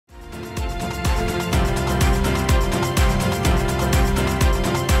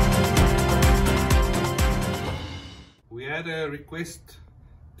had a request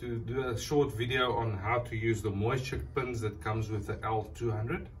to do a short video on how to use the moisture pins that comes with the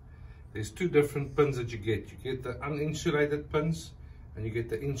L200. There's two different pins that you get. You get the uninsulated pins and you get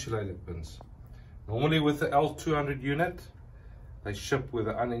the insulated pins. Normally with the L200 unit, they ship with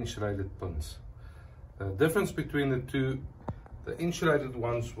the uninsulated pins. The difference between the two, the insulated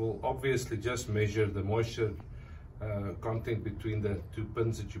ones will obviously just measure the moisture content between the two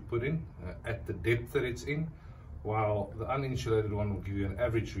pins that you put in at the depth that it's in, while the uninsulated one will give you an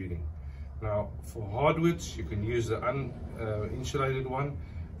average reading. Now for hardwoods you can use the uninsulated one.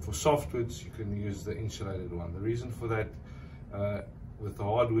 For softwoods you can use the insulated one. The reason for that, with the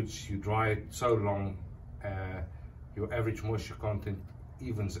hardwoods you dry it so long, your average moisture content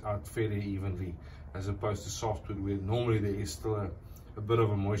evens out fairly evenly, as opposed to softwood where normally there is still a bit of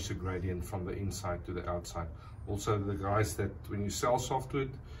a moisture gradient from the inside to the outside. Also, the guys that when you sell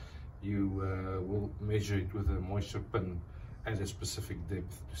softwood, you will measure it with a moisture pin at a specific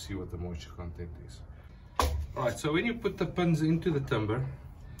depth to see what the moisture content is. Alright, so when you put the pins into the timber,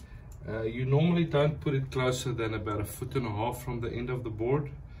 you normally don't put it closer than about 1.5 feet from the end of the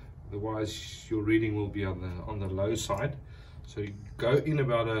board, otherwise your reading will be on the low side. So you go in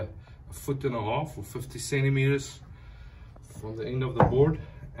about 1.5 feet or 50 centimeters from the end of the board,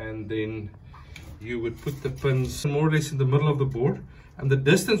 and then you would put the pins more or less in the middle of the board, and the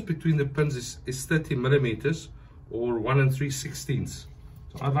distance between the pins is 30 millimeters or 1 3/16. So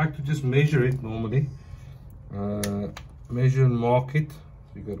I'd like to just measure it normally, measure and mark it.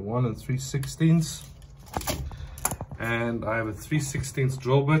 So you got 1 3/16, and I have a 3/16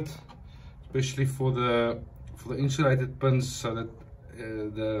 drill bit, especially for the insulated pins, so that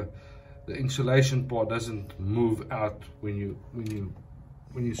the insulation part doesn't move out when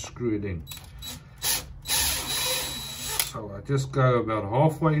you screw it in. So I just go about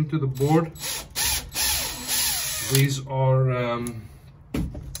halfway into the board. These are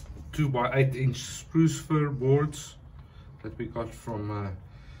 2 by 8 inch spruce fir boards that we got from a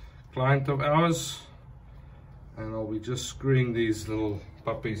client of ours, and I'll be just screwing these little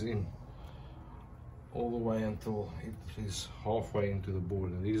puppies in all the way until it is halfway into the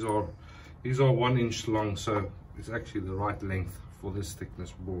board. And these are 1 inch long, so it's actually the right length for this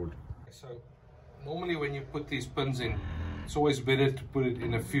thickness board. So normally when you put these pins in, it's always better to put it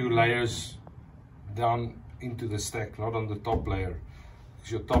in a few layers down into the stack, not on the top layer,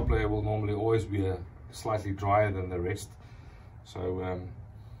 because your top layer will normally always be slightly drier than the rest. So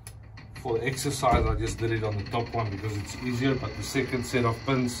for the exercise I just did it on the top one because it's easier, but the second set of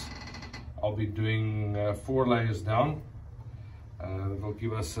pins I'll be doing 4 layers down. That'll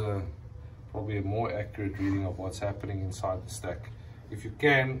give us probably a more accurate reading of what's happening inside the stack. If you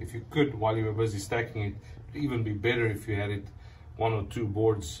could, while you were busy stacking it, it'd even be better if you had it 1 or 2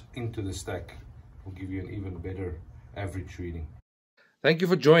 boards into the stack. It will give you an even better average reading. Thank you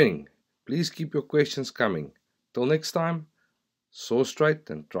for joining. Please keep your questions coming. Till next time, saw straight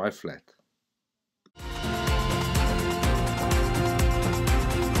and dry flat.